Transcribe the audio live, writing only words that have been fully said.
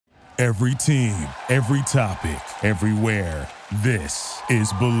Every team, every topic, everywhere. This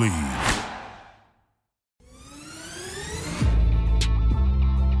is Believe.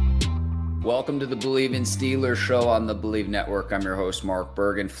 Welcome to the Believe in Steelers show on the Believe Network. I'm your host, Mark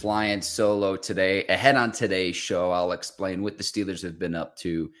Bergen, flying solo today. Ahead on today's show, I'll explain what the Steelers have been up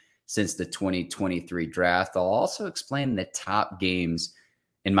to since the 2023 draft. I'll also explain the top games,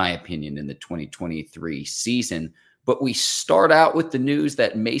 in my opinion, in the 2023 season. But we start out with the news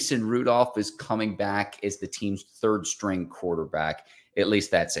that Mason Rudolph is coming back as the team's third string quarterback. At least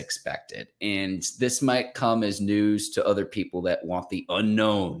that's expected. And this might come as news to other people that want the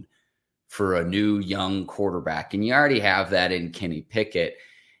unknown for a new young quarterback. And you already have that in Kenny Pickett.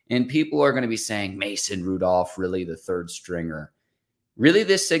 And people are going to be saying, Mason Rudolph, really the third stringer. Really,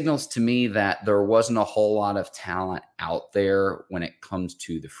 this signals to me that there wasn't a whole lot of talent out there when it comes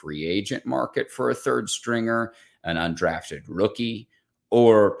to the free agent market for a third stringer, an undrafted rookie,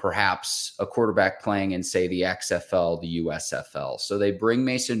 or perhaps a quarterback playing in, say, the XFL, the USFL. So they bring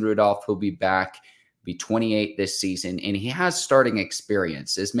Mason Rudolph, who'll be back, be 28 this season, and he has starting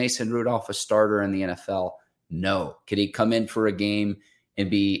experience. Is Mason Rudolph a starter in the NFL? No. Could he come in for a game and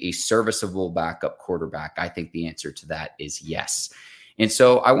be a serviceable backup quarterback? I think the answer to that is yes. And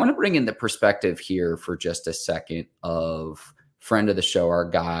so I want to bring in the perspective here for just a second of friend of the show, our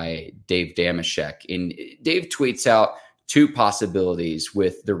guy, Dave Damashek. And Dave tweets out two possibilities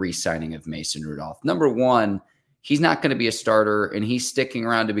with the re-signing of Mason Rudolph. Number one, he's not going to be a starter, and he's sticking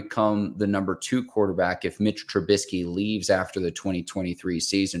around to become the number two quarterback if Mitch Trubisky leaves after the 2023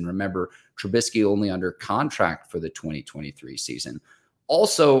 season. Remember, Trubisky only under contract for the 2023 season.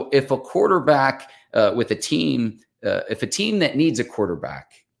 Also, if a quarterback with a team, if a team that needs a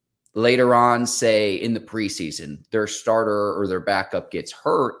quarterback later on, say in the preseason, their starter or their backup gets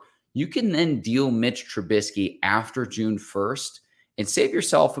hurt, you can then deal Mitch Trubisky after June 1st and save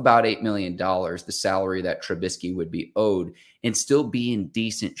yourself about $8 million, the salary that Trubisky would be owed, and still be in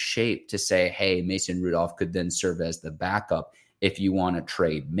decent shape to say, hey, Mason Rudolph could then serve as the backup if you want to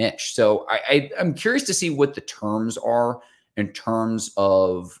trade Mitch. So I'm curious to see what the terms are in terms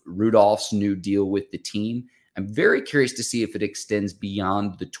of Rudolph's new deal with the team. I'm very curious to see if it extends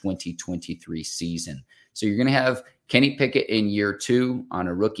beyond the 2023 season. So you're going to have Kenny Pickett in year two on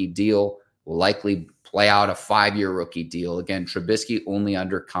a rookie deal, will likely play out a 5-year rookie deal. Again, Trubisky only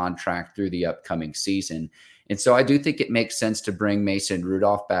under contract through the upcoming season. And so I do think it makes sense to bring Mason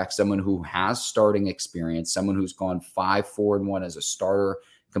Rudolph back, someone who has starting experience, someone who's gone 5-4-1 as a starter,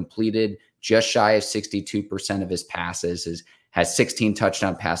 completed just shy of 62% of his passes, has 16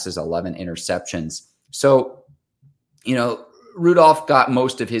 touchdown passes, 11 interceptions. So, you know, Rudolph got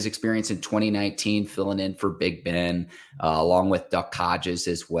most of his experience in 2019, filling in for Big Ben, along with Duck Hodges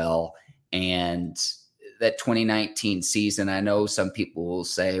as well. And that 2019 season, I know some people will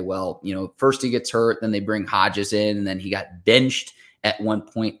say, well, you know, first he gets hurt, then they bring Hodges in, and then he got benched at one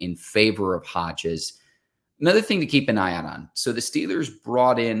point in favor of Hodges. Another thing to keep an eye out on. So the Steelers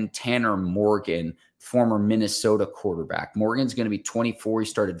brought in Tanner Morgan, former Minnesota quarterback. Morgan's going to be 24. He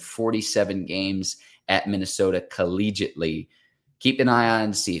started 47 games at Minnesota collegiately. Keep an eye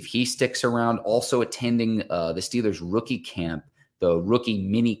on to see if he sticks around. Also attending the Steelers rookie camp, the rookie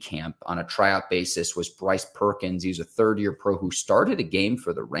mini camp on a tryout basis, was Bryce Perkins. He's a third-year pro who started a game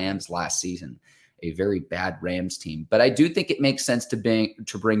for the Rams last season, a very bad Rams team. But I do think it makes sense to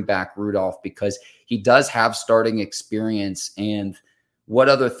bring back Rudolph because he does have starting experience. And what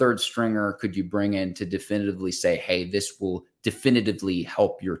other third stringer could you bring in to definitively say, hey, this will definitively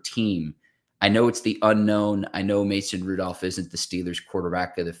help your team? I know it's the unknown. I know Mason Rudolph isn't the Steelers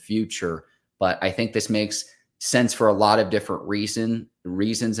quarterback of the future, but I think this makes sense for a lot of different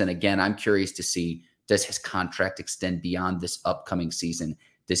reasons. And again, I'm curious to see, does his contract extend beyond this upcoming season?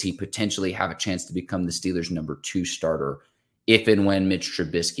 Does he potentially have a chance to become the Steelers' number two starter if and when Mitch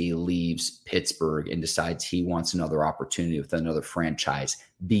Trubisky leaves Pittsburgh and decides he wants another opportunity with another franchise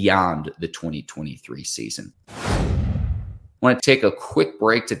beyond the 2023 season? I want to take a quick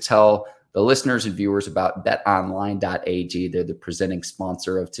break to tell the listeners and viewers about betonline.ag. They're the presenting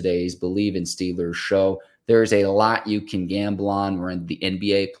sponsor of today's Believe in Steelers show. There's a lot you can gamble on. We're in the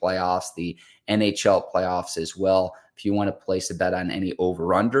NBA playoffs, the NHL playoffs as well. If you want to place a bet on any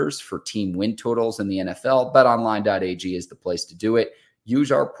over-unders for team win totals in the NFL, betonline.ag is the place to do it.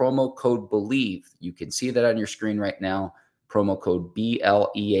 Use our promo code BELIEVE. You can see that on your screen right now. Promo code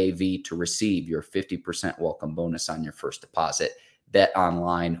BLEAV to receive your 50% welcome bonus on your first deposit. Bet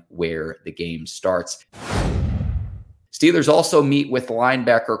online, where the game starts. Steelers also meet with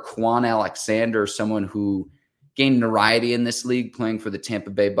linebacker Quan Alexander, someone who gained notoriety in this league, playing for the Tampa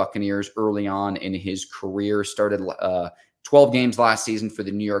Bay Buccaneers early on in his career, started 12 games last season for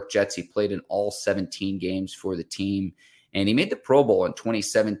the New York Jets. He played in all 17 games for the team, and he made the Pro Bowl in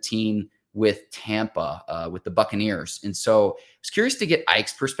 2017 with Tampa, with the Buccaneers. And so I was curious to get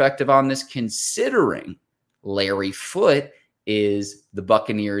Ike's perspective on this, considering Larry Foote is the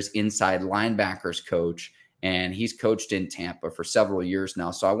Buccaneers inside linebackers coach, and he's coached in Tampa for several years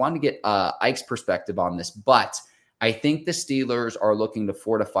now. So I wanted to get Ike's perspective on this, but I think the Steelers are looking to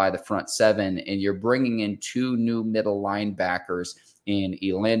fortify the front seven, and you're bringing in two new middle linebackers in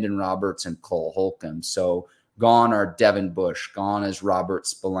Elandon Roberts and Cole Holcomb. So gone are Devin Bush, gone is Robert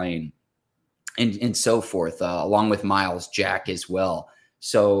Spillane, and so forth, along with Miles Jack as well.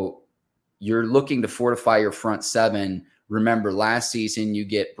 So you're looking to fortify your front seven. Remember, last season you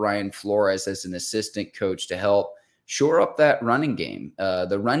get Brian Flores as an assistant coach to help shore up that running game,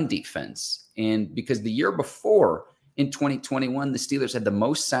 the run defense. And because the year before, in 2021, the Steelers had the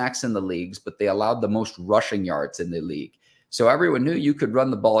most sacks in the leagues, but they allowed the most rushing yards in the league. So everyone knew you could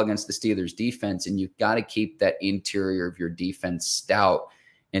run the ball against the Steelers defense, and you've got to keep that interior of your defense stout.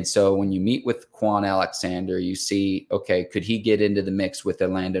 And so when you meet with Quan Alexander, you see, okay, could he get into the mix with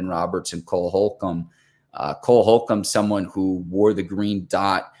Elandon Roberts and Cole Holcomb? Cole Holcomb, someone who wore the green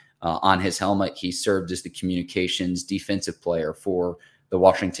dot on his helmet. He served as the communications defensive player for the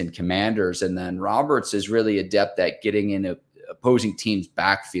Washington Commanders. And then Roberts is really adept at getting in opposing teams'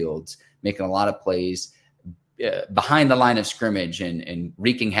 backfields, making a lot of plays behind the line of scrimmage and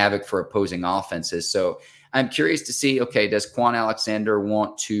wreaking havoc for opposing offenses. So I'm curious to see, okay, does Quan Alexander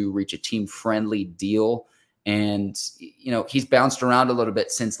want to reach a team-friendly deal? And, you know, he's bounced around a little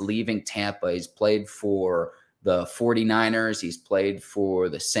bit since leaving Tampa. He's played for the 49ers. He's played for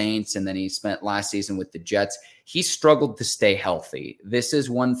the Saints. And then he spent last season with the Jets. He struggled to stay healthy. This is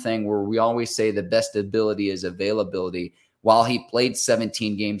one thing where we always say the best ability is availability. While he played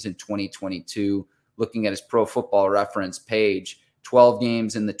 17 games in 2022, looking at his Pro Football Reference page, 12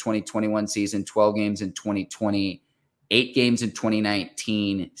 games in the 2021 season, 12 games in 2020, 8 games in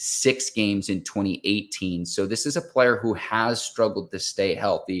 2019, 6 games in 2018. So this is a player who has struggled to stay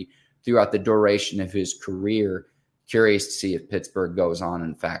healthy throughout the duration of his career. Curious to see if Pittsburgh goes on,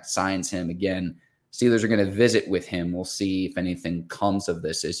 in fact, signs him again. Steelers are going to visit with him. We'll see if anything comes of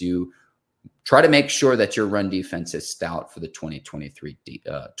this as you try to make sure that your run defense is stout for the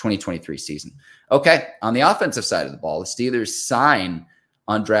 2023 season. Okay, on the offensive side of the ball, the Steelers sign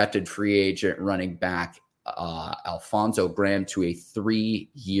undrafted free agent running back Alfonso Graham to a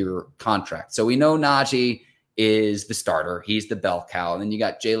 3-year contract. So we know Najee is the starter. He's the bell cow. And then you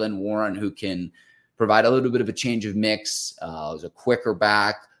got Jaylen Warren, who can provide a little bit of a change of mix. Is a quicker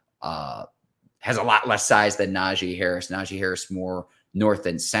back, has a lot less size than Najee Harris. Najee Harris more north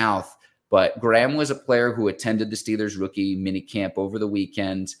and south. But Graham was a player who attended the Steelers rookie minicamp over the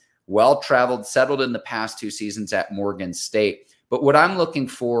weekend, well-traveled, settled in the past 2 seasons at Morgan State. But what I'm looking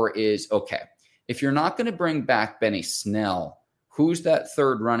for is, okay, if you're not going to bring back Benny Snell, who's that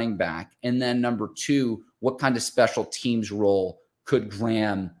third running back? And then number 2, what kind of special teams role could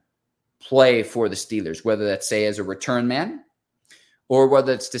Graham play for the Steelers, whether that's, say, as a return man, or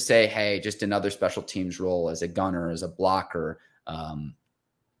whether it's to say, hey, just another special teams role as a gunner, as a blocker.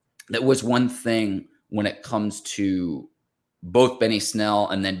 That was one thing when it comes to both Benny Snell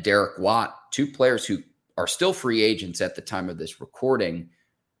and then Derek Watt, 2 players who are still free agents at the time of this recording.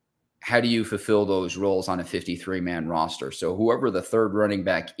 How do you fulfill those roles on a 53-man roster? So whoever the third running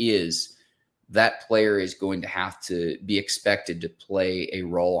back is, that player is going to have to be expected to play a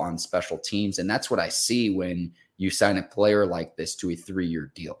role on special teams. And that's what I see when you sign a player like this to a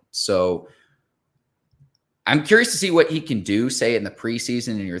 3-year deal. So I'm curious to see what he can do, say, in the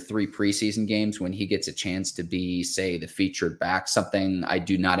preseason, in your 3 preseason games, when he gets a chance to be, say, the featured back, something I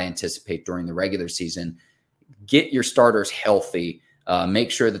do not anticipate during the regular season. Get your starters healthy. Make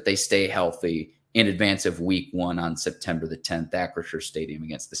sure that they stay healthy in advance of week 1 on September the 10th at Acrisure Stadium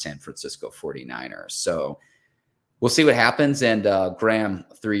against the San Francisco 49ers. So we'll see what happens. And Graham,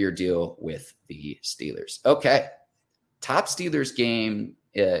 3-year deal with the Steelers. Okay. Top Steelers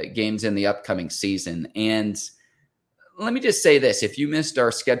games in the upcoming season. And let me just say this. If you missed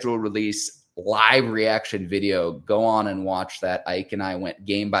our schedule release live reaction video, go on and watch that. Ike and I went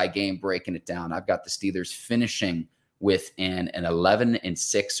game by game breaking it down. I've got the Steelers finishing with an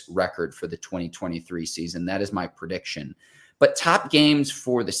 11-6 record for the 2023 season. That is my prediction. But top games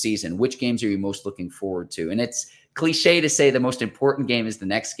for the season, which games are you most looking forward to? And it's cliche to say the most important game is the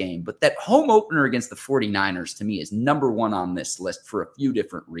next game, but that home opener against the 49ers to me is number 1 on this list for a few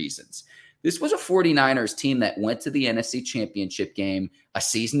different reasons. This was a 49ers team that went to the NFC Championship game a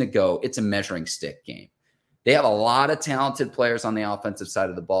season ago. It's a measuring stick game. They have a lot of talented players on the offensive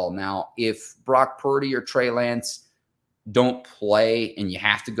side of the ball. Now, if Brock Purdy or Trey Lance don't play and you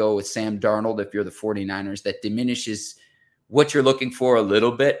have to go with Sam Darnold if you're the 49ers, that diminishes what you're looking for a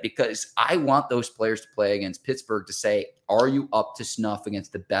little bit, because I want those players to play against Pittsburgh to say, are you up to snuff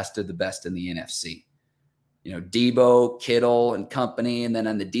against the best of the best in the NFC? Debo, Kittle, and company. And then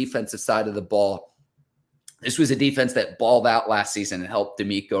on the defensive side of the ball, this was a defense that balled out last season and helped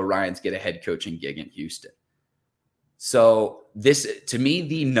DeMeco Ryans get a head coaching gig in Houston. So this, to me,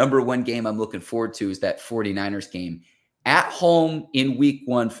 the number one game I'm looking forward to is that 49ers game at home in week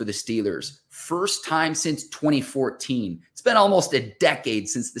 1 for the Steelers. First time since 2014. It's been almost a decade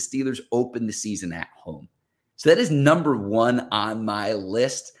since the Steelers opened the season at home. So that is number 1 on my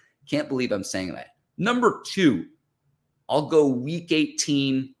list. Can't believe I'm saying that. Number 2, I'll go week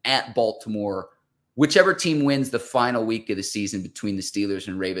 18 at Baltimore. Whichever team wins the final week of the season between the Steelers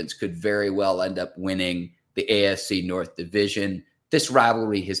and Ravens could very well end up winning the AFC North Division. This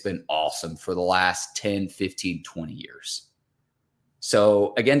rivalry has been awesome for the last 10, 15, 20 years.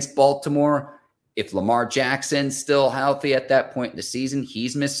 So against Baltimore, if Lamar Jackson's still healthy at that point in the season,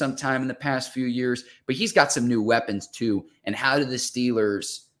 he's missed some time in the past few years, but he's got some new weapons too. And how do the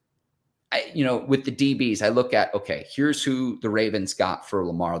Steelers, with the DBs, I look at, okay, here's who the Ravens got for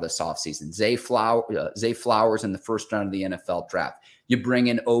Lamar this offseason. Zay Flowers in the first round of the NFL draft. You bring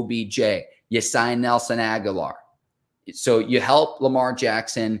in OBJ. You sign Nelson Aguilar. So you help Lamar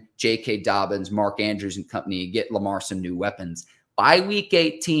Jackson, J.K. Dobbins, Mark Andrews and company. You get Lamar some new weapons. By week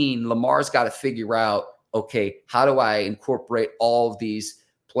 18, Lamar's got to figure out, okay, how do I incorporate all of these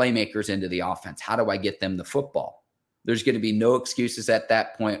playmakers into the offense? How do I get them the football? There's going to be no excuses at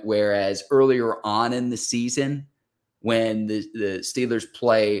that point, whereas earlier on in the season, when the Steelers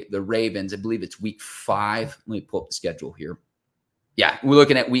play the Ravens, I believe it's week 5. Let me pull up the schedule here. Yeah, we're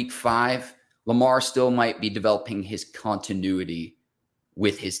looking at week 5. Lamar still might be developing his continuity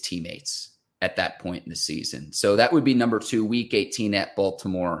with his teammates at that point in the season. So that would be number 2, week 18 at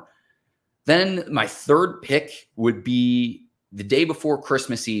Baltimore. Then my third pick would be the day before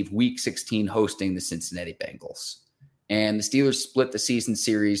Christmas Eve, week 16, hosting the Cincinnati Bengals. And the Steelers split the season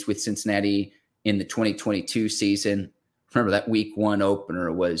series with Cincinnati in the 2022 season. Remember that week 1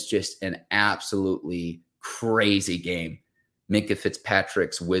 opener was just an absolutely crazy game. Minkah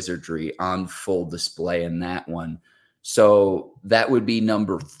Fitzpatrick's wizardry on full display in that one. So that would be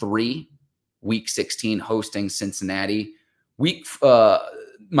number 3, week 16, hosting Cincinnati. My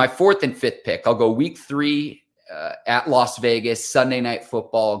 4th and 5th pick, I'll go week 3 at Las Vegas, Sunday Night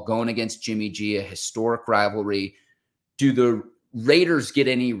Football, going against Jimmy G, a historic rivalry. Do the Raiders get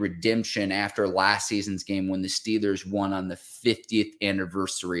any redemption after last season's game when the Steelers won on the 50th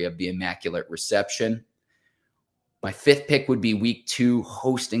anniversary of the Immaculate Reception? My 5th pick would be week 2,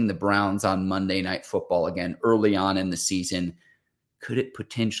 hosting the Browns on Monday Night Football again early on in the season. Could it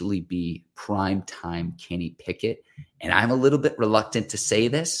potentially be primetime Kenny Pickett? And I'm a little bit reluctant to say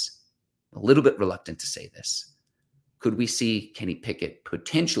this. Could we see Kenny Pickett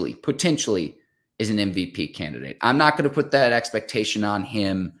potentially as an MVP candidate? I'm not going to put that expectation on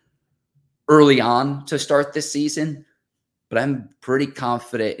him early on to start this season, but I'm pretty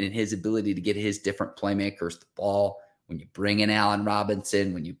confident in his ability to get his different playmakers the ball. When you bring in Allen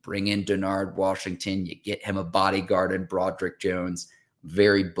Robinson, when you bring in Denard Washington, you get him a bodyguard in Broderick Jones. I'm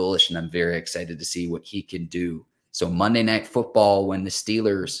very bullish, and I'm very excited to see what he can do. So Monday Night Football, when the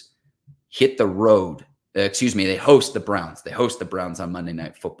Steelers hit the road, they host the Browns. They host the Browns on Monday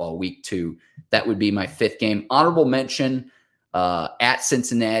Night Football, week 2. That would be my 5th game. Honorable mention, at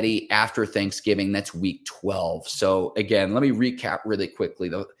Cincinnati after Thanksgiving. That's week 12. So again, let me recap really quickly.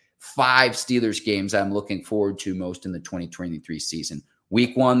 The 5 Steelers games I'm looking forward to most in the 2023 season.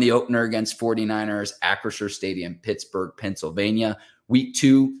 Week 1, the opener against 49ers, Acrisure Stadium, Pittsburgh, Pennsylvania. Week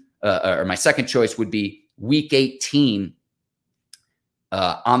 2, or my second choice would be week 18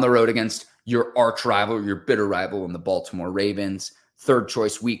 on the road against your arch rival, your bitter rival in the Baltimore Ravens. Third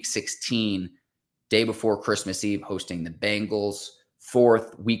choice, week 16, day before Christmas Eve, hosting the Bengals.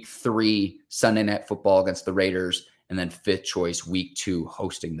 4th, week 3, Sunday Night Football against the Raiders. And then 5th choice, week 2,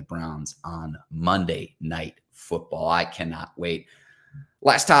 hosting the Browns on Monday Night Football. I cannot wait.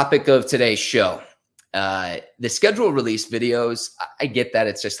 Last topic of today's show. The schedule release videos, I get that.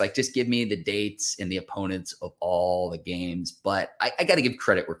 It's just give me the dates and the opponents of all the games. But I got to give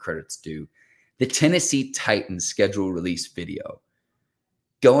credit where credit's due. The Tennessee Titans schedule release video,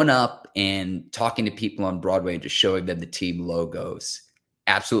 going up and talking to people on Broadway and just showing them the team logos,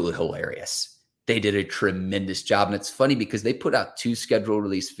 absolutely hilarious. They did a tremendous job. And it's funny because they put out 2 schedule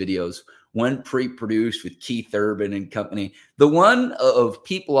release videos, one pre-produced with Keith Urban and company. The one of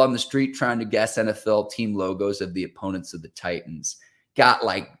people on the street trying to guess NFL team logos of the opponents of the Titans got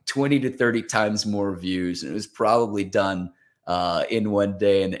like 20 to 30 times more views. And it was probably done in one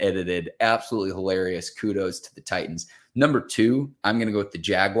day and edited. Absolutely hilarious. Kudos to the Titans. Number 2, I'm going to go with the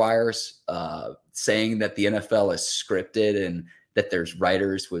Jaguars. Saying that the NFL is scripted and that there's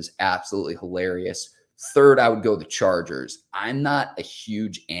writers was absolutely hilarious. 3rd, I would go the Chargers. I'm not a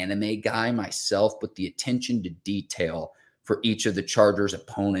huge anime guy myself, but the attention to detail for each of the Chargers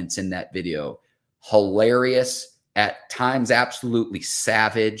opponents in that video, hilarious, at times absolutely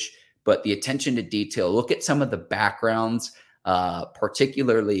savage, but the attention to detail. Look at some of the backgrounds,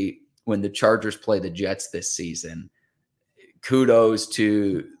 particularly when the Chargers play the Jets this season. Kudos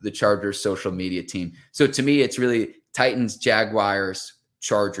to the Chargers social media team. So to me, it's really Titans, Jaguars,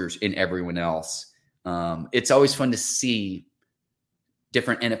 Chargers, and everyone else. It's always fun to see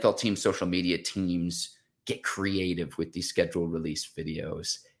different NFL teams, social media teams get creative with these scheduled release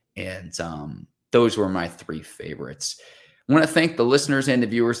videos. And those were my 3 favorites. I want to thank the listeners and the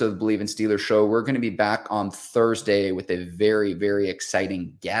viewers of the Believe in Steelers show. We're going to be back on Thursday with a very, very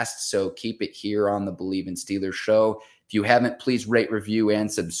exciting guest. So keep it here on the Believe in Steelers show. If you haven't, please rate, review,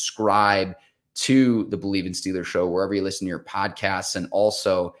 and subscribe to the Believe in Steelers show wherever you listen to your podcasts. And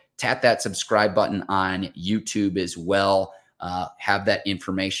also tap that subscribe button on YouTube as well. Have that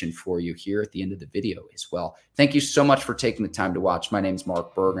information for you here at the end of the video as well. Thank you so much for taking the time to watch. My name is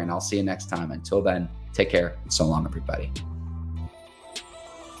Mark Berger, and I'll see you next time. Until then, take care and so long, everybody.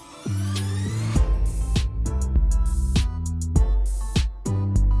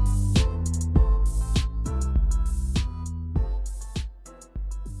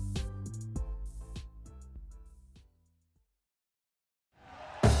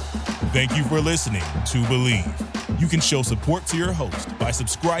 Thank you for listening to Believe. You can show support to your host by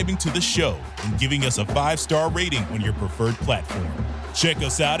subscribing to the show and giving us a 5-star rating on your preferred platform. Check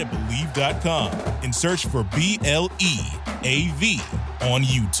us out at Believe.com and search for BLEAV on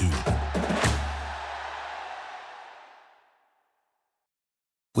YouTube.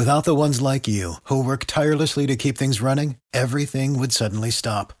 Without the ones like you, who work tirelessly to keep things running, everything would suddenly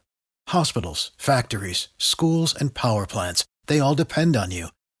stop. Hospitals, factories, schools, and power plants, they all depend on you.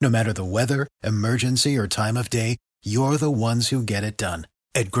 No matter the weather, emergency, or time of day, you're the ones who get it done.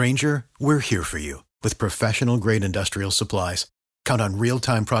 At Grainger, we're here for you with professional-grade industrial supplies. Count on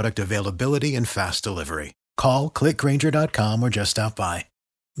real-time product availability and fast delivery. Call, click Grainger.com, or just stop by.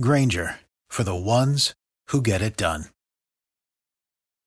 Grainger, for the ones who get it done.